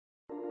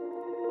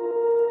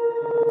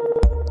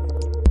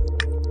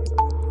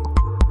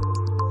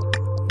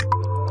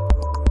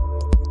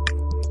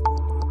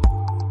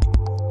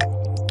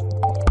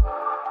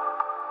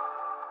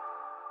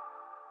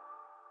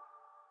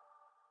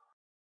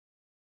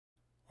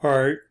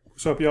Alright,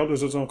 what's up y'all?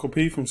 This is Uncle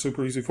P from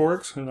Super Easy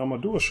Forex, and I'm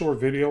going to do a short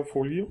video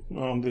for you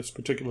on this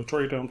particular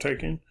trade that I'm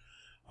taking.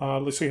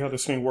 Let's see how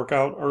this thing worked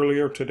out.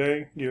 Earlier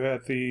today, you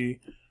had the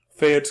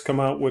Feds come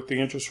out with the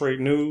interest rate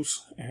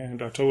news,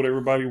 and I told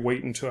everybody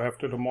wait until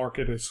after the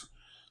market has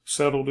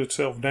settled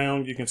itself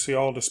down. You can see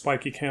all the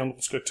spiky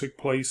candles that took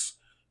place.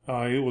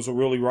 It was a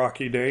really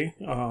rocky day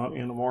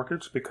in the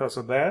markets because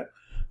of that.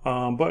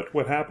 But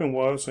what happened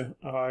was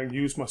I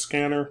used my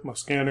scanner. My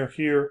scanner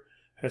here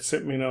had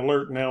sent me an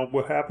alert. Now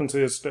what happens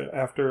is that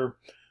after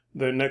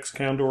the next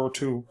candle or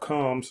two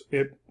comes,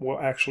 it will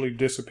actually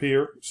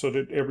disappear, so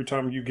that every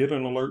time you get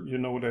an alert, you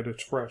know that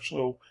it's fresh.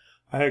 So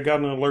I had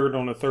gotten an alert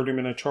on a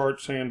 30-minute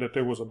chart saying that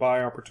there was a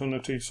buy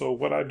opportunity. So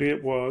what I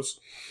did was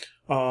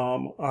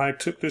I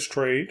took this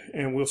trade,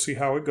 and we'll see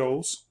how it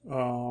goes,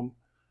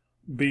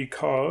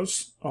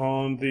 because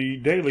on the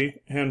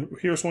daily, and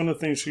here's one of the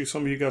things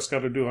some of you guys got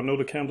to do. I know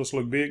the candles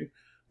look big,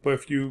 but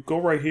if you go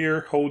right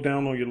here, hold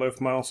down on your left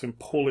mouse and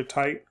pull it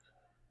tight,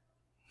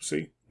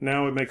 see,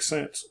 now it makes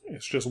sense.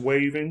 It's just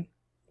waving,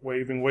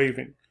 waving,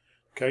 waving.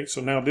 Okay,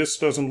 so now this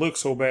doesn't look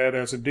so bad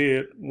as it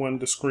did when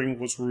the screen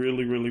was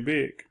really, really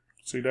big.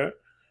 See that?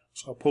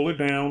 So I pull it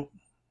down,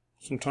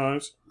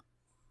 sometimes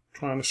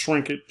trying to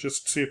shrink it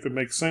just to see if it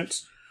makes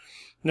sense.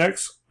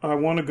 Next, I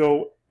want to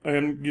go,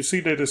 and you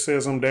see that it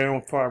says I'm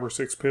down 5 or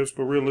 6 pips,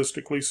 but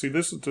realistically, see,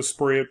 this is the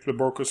spread, the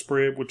broker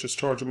spread, which is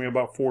charging me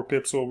about 4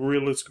 pips. So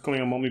realistically,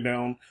 I'm only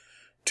down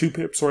 2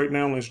 pips right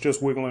now, and it's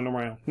just wiggling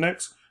around.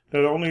 Next,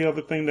 the only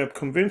other thing that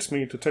convinced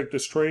me to take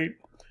this trade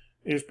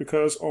is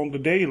because on the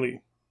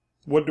daily,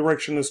 what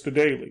direction is the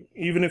daily?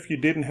 Even if you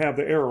didn't have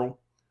the arrow,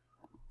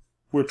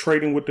 we're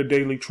trading with the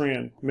daily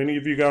trend. Many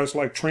of you guys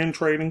like trend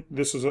trading.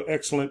 This is an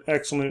excellent,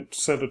 excellent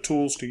set of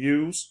tools to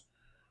use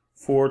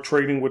for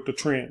trading with the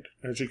trend.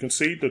 As you can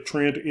see, the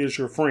trend is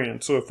your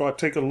friend. So if I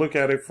take a look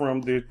at it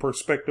from the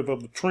perspective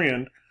of the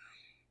trend,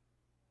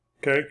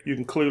 okay, you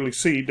can clearly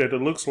see that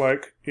it looks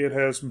like it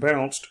has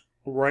bounced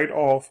right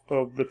off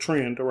of the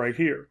trend right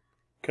here.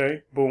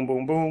 Okay, boom,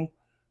 boom, boom.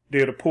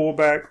 Did a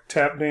pullback,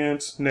 tap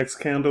dance, next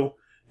candle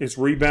is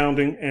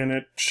rebounding, and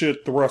it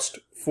should thrust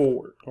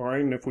forward. All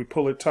right, and if we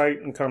pull it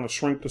tight and kind of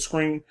shrink the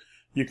screen,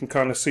 you can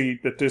kind of see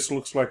that this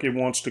looks like it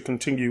wants to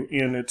continue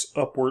in its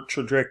upward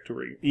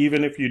trajectory.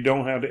 Even if you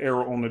don't have the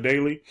arrow on the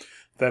daily,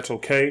 that's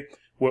okay.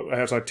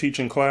 As I teach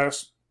in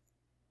class,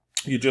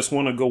 you just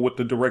want to go with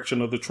the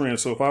direction of the trend.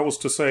 So if I was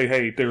to say,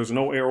 hey, there's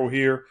no arrow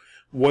here,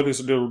 what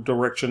is the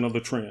direction of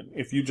the trend?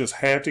 If you just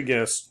had to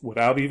guess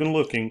without even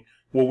looking,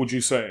 what would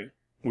you say?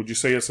 Would you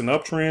say it's an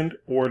uptrend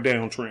or a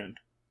downtrend?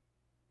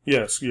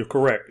 Yes, you're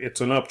correct. It's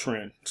an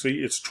uptrend. See,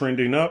 it's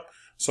trending up.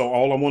 So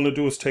all I want to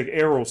do is take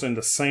arrows in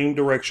the same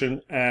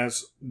direction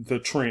as the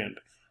trend.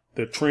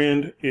 The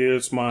trend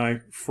is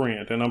my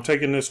friend. And I'm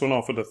taking this one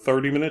off of the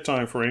 30-minute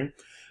time frame.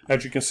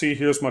 As you can see,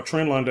 here's my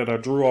trend line that I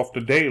drew off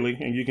the daily.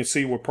 And you can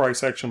see where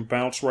price action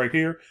bounced right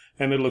here.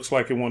 And it looks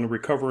like it want to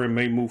recover and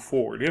may move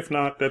forward. If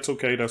not, that's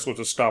okay. That's what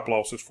the stop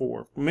loss is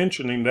for.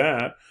 Mentioning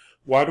that,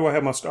 why do I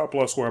have my stop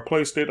loss where I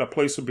placed it? I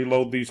placed it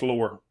below these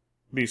lower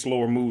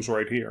moves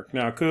right here.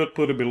 Now I could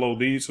put it below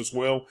these as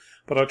well,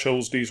 but I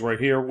chose these right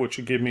here, which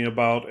would give me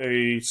about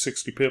a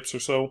 60 pips or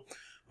so.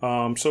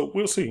 So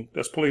we'll see.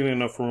 That's plenty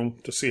enough room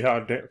to see how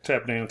I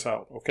tap dance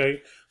out.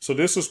 Okay, so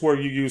this is where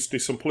you use the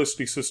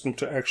simplicity system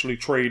to actually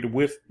trade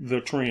with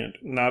the trend,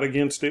 not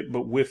against it,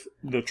 but with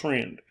the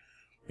trend.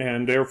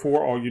 And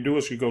therefore, all you do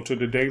is you go to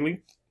the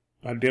daily,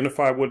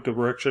 identify what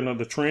direction of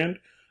the trend,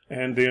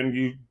 and then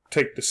you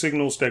take the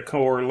signals that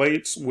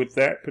correlates with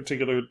that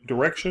particular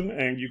direction,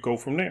 and you go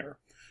from there.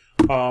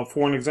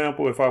 For an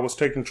example, if I was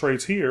taking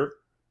trades here,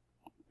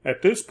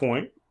 at this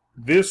point,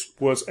 this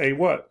was a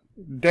what?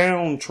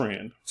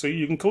 Downtrend. So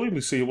you can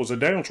clearly see it was a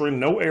downtrend,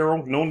 no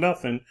arrow, no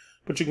nothing,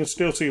 but you can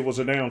still see it was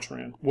a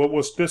downtrend. What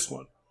was this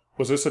one?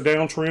 Was this a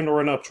downtrend or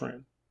an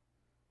uptrend?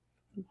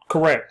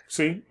 Correct.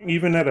 See,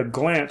 even at a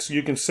glance,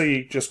 you can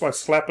see just by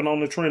slapping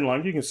on the trend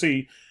line, you can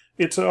see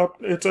it's an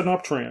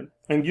uptrend.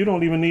 And you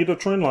don't even need a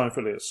trend line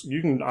for this.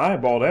 You can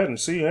eyeball that and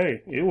see,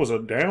 hey, it was a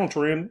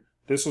downtrend.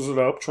 This was an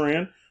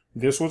uptrend.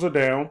 This was a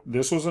down.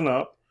 This was an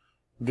up.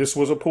 This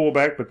was a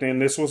pullback, but then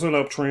this was an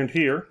uptrend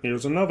here.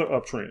 Here's another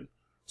uptrend.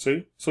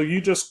 See? So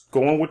you just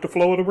going with the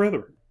flow of the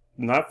rhythm.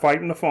 Not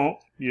fighting the funk,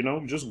 you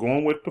know, just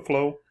going with the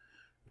flow.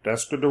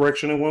 That's the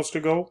direction it wants to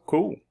go.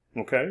 Cool.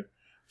 Okay.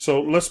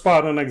 So let's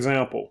spot an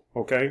example.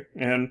 Okay.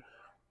 And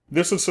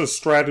this is a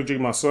strategy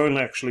my son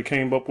actually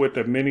came up with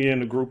that many in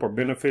the group are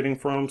benefiting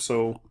from.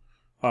 So,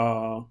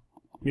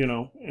 you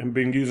know, and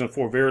been using it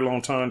for a very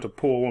long time to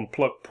pull and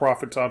pluck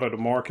profits out of the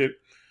market.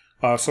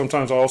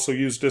 Sometimes I also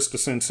use this to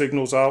send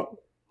signals out.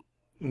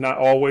 Not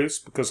always,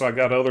 because I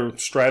got other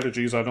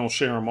strategies. I don't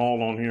share them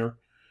all on here.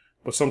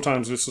 But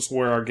sometimes this is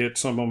where I get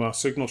some of my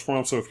signals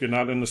from. So if you're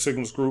not in the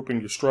signals group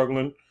and you're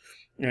struggling,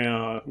 you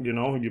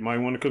know, you might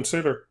want to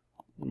consider.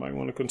 You might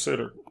want to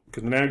consider.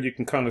 Because now you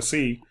can kind of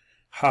see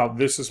how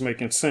this is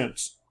making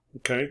sense.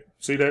 Okay.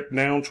 See that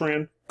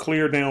downtrend?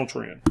 Clear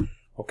downtrend.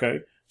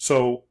 Okay.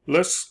 So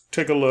let's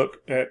take a look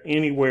at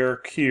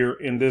anywhere here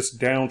in this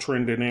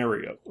downtrending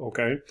area,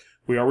 okay?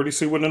 We already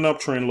see what an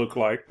uptrend looked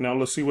like. Now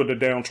let's see what the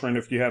downtrend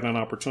if you had an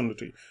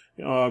opportunity.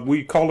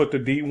 We call it the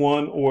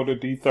D1 or the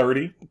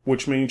D30,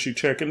 which means you're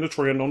checking the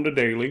trend on the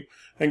daily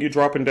and you're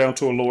dropping down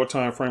to a lower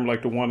time frame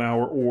like the 1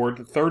 hour or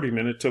the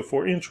 30-minute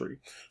for entry.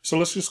 So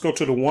let's just go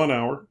to the 1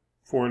 hour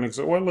for an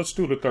example. Well, let's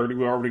do the 30.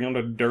 We're already on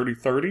the dirty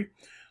 30.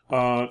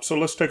 So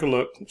let's take a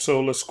look.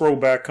 So let's scroll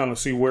back, kind of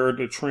see where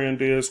the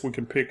trend is. We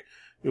can pick,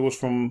 it was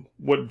from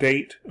what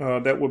date?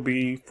 That would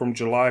be from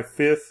July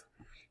 5th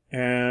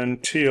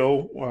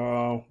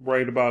until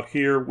right about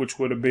here, which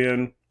would have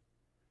been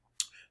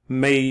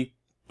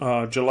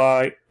August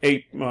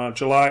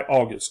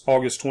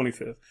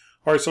 25th.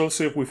 All right, so let's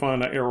see if we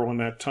find an arrow in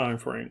that time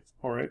frame.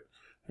 All right,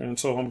 and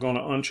so I'm going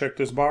to uncheck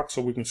this box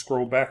so we can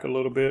scroll back a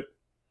little bit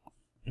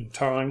in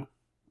time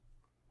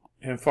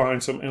and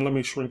find some, and let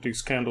me shrink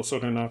these candles so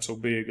they're not so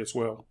big as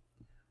well.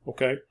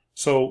 Okay,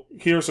 so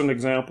here's an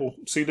example.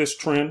 See this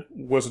trend?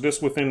 Was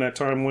this within that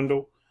time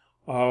window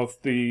of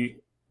the,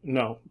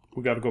 no,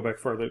 we got to go back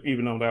further,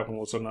 even though that one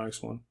was a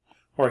nice one.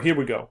 All right, here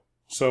we go.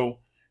 So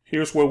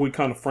here's where we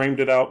kind of framed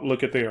it out.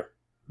 Look at there.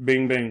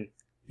 Bing, bing.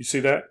 You see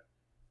that?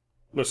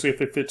 Let's see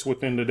if it fits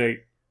within the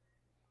date.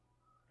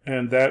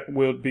 And that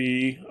will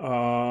be,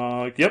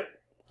 yep,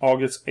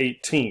 August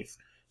 18th.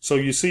 So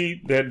you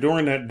see that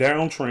during that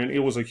downtrend,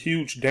 it was a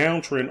huge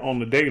downtrend on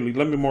the daily.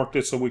 Let me mark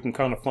this so we can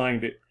kind of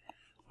find it.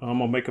 I'm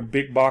going to make a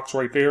big box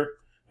right there.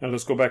 And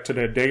let's go back to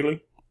that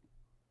daily.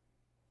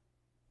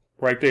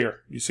 Right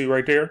there. You see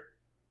right there?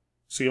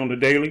 See on the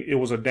daily, it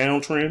was a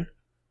downtrend.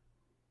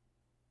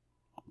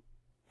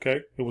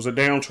 Okay, it was a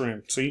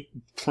downtrend. See,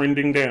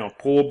 trending down,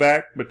 pulled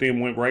back, but then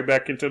went right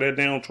back into that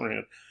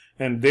downtrend.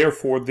 And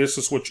therefore, this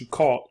is what you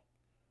caught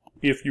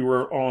if you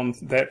were on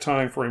that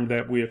time frame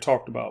that we had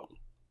talked about.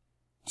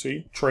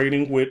 See,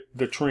 trading with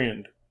the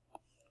trend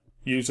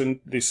using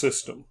the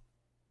system.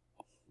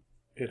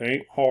 It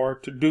ain't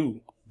hard to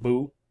do,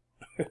 boo.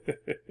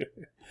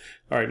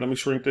 All right, let me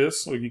shrink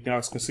this so you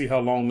guys can see how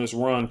long this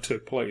run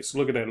took place.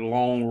 Look at that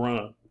long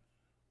run.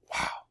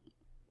 Wow.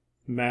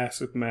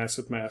 Massive,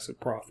 massive, massive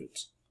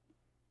profits.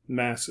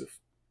 Massive.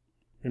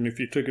 And if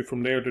you took it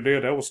from there to there,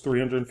 that was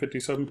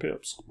 357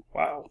 pips.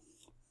 Wow.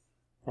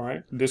 All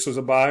right, this is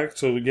a buy.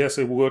 So yes,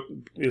 it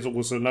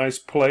was a nice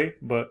play,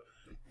 but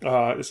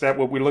is that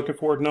what we're looking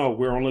for? No,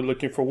 we're only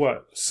looking for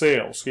what?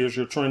 Sales. Here's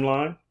your trend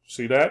line.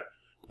 See that?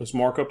 Let's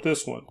mark up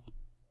this one.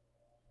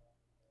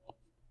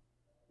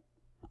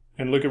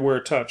 And look at where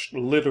it touched,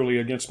 literally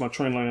against my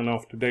trend line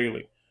off the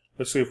daily.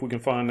 Let's see if we can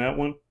find that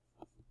one.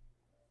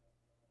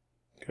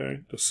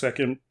 Okay, the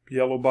second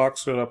yellow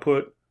box that I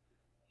put.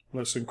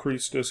 Let's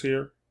increase this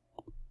here.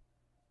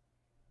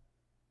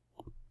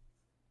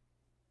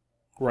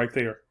 Right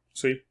there,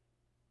 see?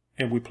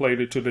 And we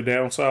played it to the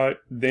downside.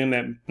 Then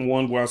that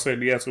one where I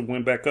said yes, it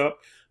went back up.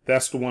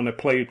 That's the one that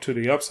played to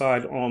the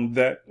upside on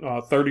that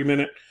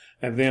 30-minute.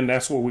 And then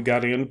that's where we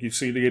got in. You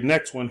see the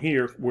next one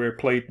here where it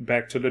played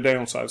back to the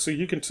downside. So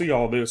you can see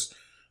all this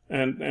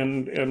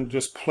and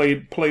just play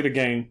the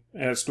game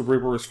as the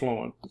river is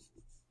flowing.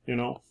 You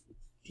know,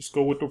 just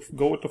go with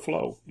the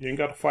flow. You ain't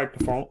got to fight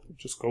the funk.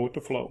 Just go with the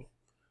flow.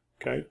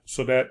 Okay.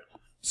 So that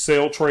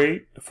sell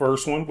trade, the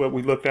first one, what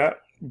we looked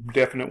at,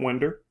 definite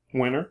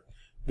winner.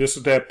 This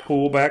is that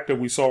pullback that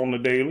we saw on the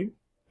daily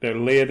that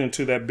led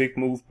into that big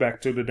move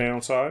back to the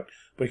downside.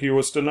 But here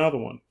was another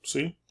one.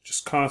 See?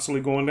 Just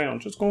constantly going down,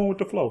 just going with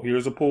the flow.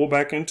 Here's a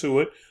pullback into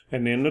it,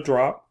 and then the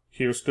drop.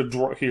 Here's the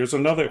drop. Here's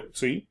another.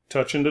 See,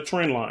 touching the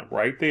trend line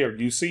right there.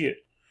 You see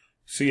it.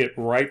 See it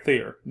right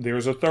there.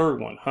 There's a third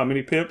one. How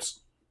many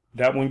pips?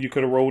 That one you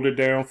could have rolled it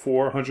down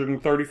for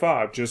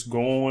 135. Just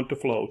going with the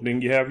flow.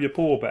 Then you have your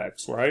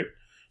pullbacks, right?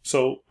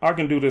 So I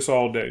can do this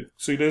all day.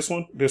 See this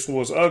one? This one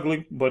was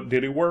ugly, but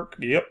did it work?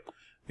 Yep.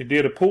 It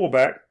did a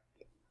pullback.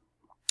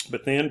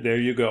 But then there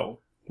you go.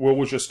 Where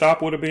would your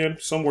stop would have been?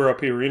 Somewhere up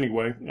here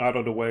anyway, out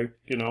of the way,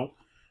 you know.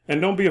 And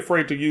don't be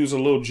afraid to use a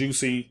little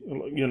juicy,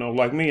 you know,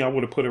 like me, I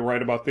would have put it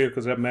right about there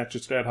because that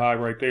matches that high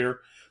right there.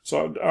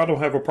 So I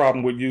don't have a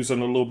problem with using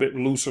a little bit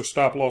looser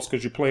stop loss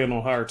because you're playing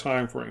on higher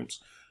time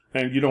frames.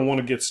 And you don't want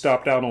to get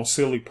stopped out on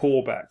silly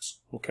pullbacks,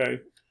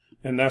 okay?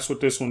 And that's what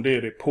this one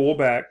did. It pulled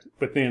back,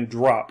 but then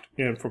dropped.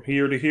 And from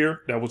here to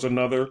here, that was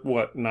another,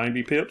 what,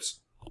 90 pips?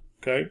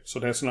 Okay, so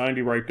that's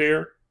 90 right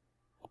there.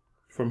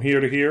 From here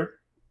to here.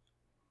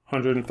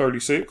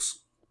 136.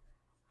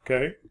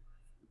 Okay.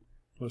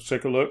 Let's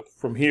take a look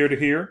from here to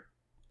here.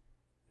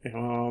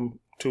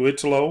 To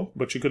its low,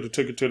 but you could have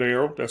took it to the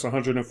arrow. That's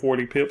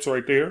 140 pips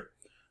right there.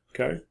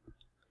 Okay.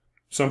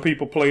 Some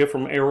people play it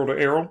from arrow to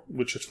arrow,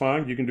 which is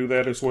fine. You can do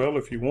that as well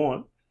if you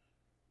want.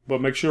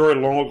 But make sure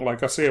along,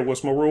 like I said,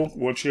 what's my rule?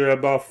 Once you're at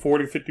about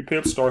 40, 50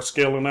 pips, start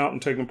scaling out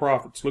and taking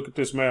profits. Look at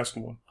this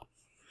massive one.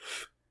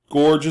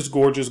 Gorgeous,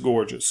 gorgeous,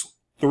 gorgeous.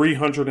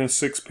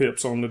 306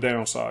 pips on the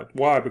downside.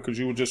 Why? Because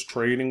you were just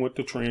trading with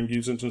the trend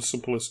using the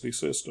simplicity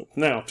system.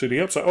 Now, to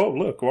the upside, oh,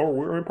 look, oh,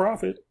 we're in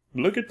profit.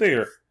 Look at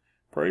there.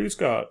 Praise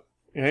God.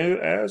 And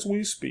as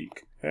we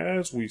speak,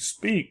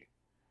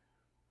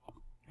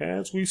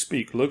 as we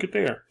speak. Look at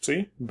there.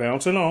 See?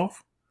 Bouncing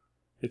off.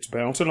 It's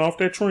bouncing off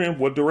that trend.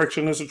 What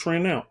direction is the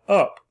trend now?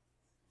 Up.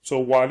 So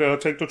why did I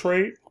take the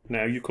trade?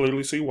 Now you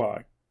clearly see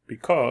why.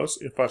 Because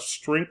if I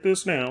shrink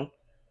this down,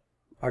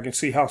 I can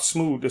see how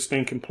smooth this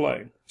thing can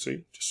play.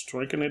 See? Just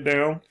shrinking it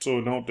down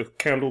so the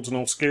candles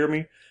don't scare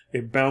me.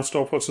 It bounced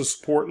off of the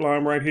support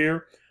line right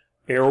here.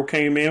 Arrow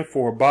came in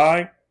for a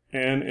buy,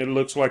 and it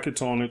looks like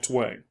it's on its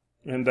way.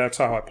 And that's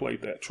how I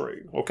played that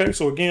trade. Okay,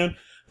 so again,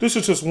 this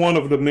is just one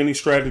of the many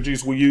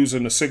strategies we use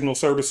in the Signal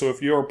service. So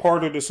if you're a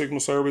part of the Signal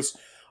service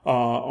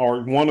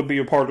or want to be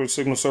a part of the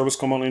Signal service,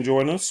 come on and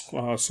join us.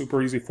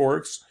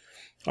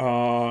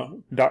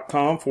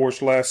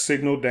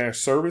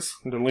 superezforex.com/signal-service.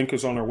 The link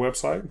is on our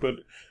website. But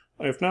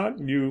if not,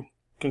 you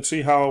can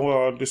see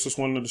how this is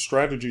one of the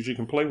strategies you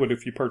can play with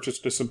if you purchase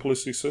the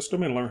Simplicity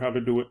system and learn how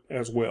to do it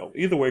as well.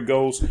 Either way it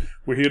goes,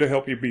 we're here to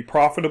help you be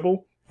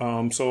profitable.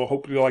 So I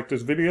hope you like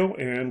this video,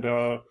 and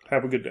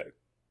have a good day.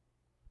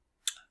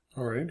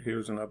 All right,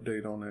 here's an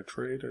update on that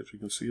trade. As you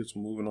can see, it's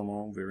moving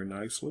along very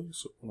nicely.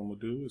 So what I'm going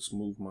to do is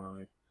move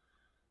my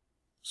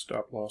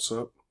stop loss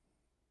up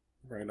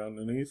right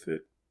underneath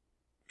it,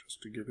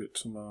 just to give it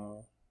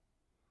some,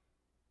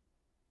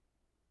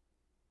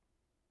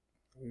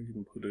 you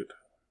can put it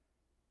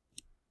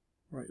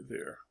right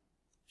there.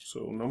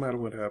 So no matter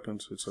what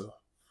happens, it's a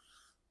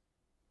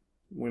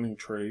winning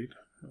trade.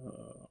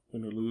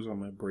 Win or lose,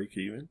 I'm at break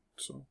even.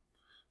 So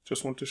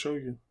just want to show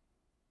you.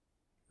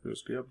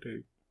 Here's the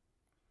update.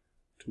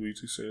 Too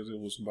Easy says it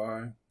was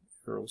buy.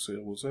 Arrow said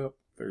it was up.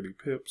 30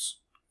 pips.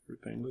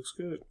 Everything looks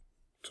good.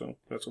 So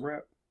that's a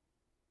wrap.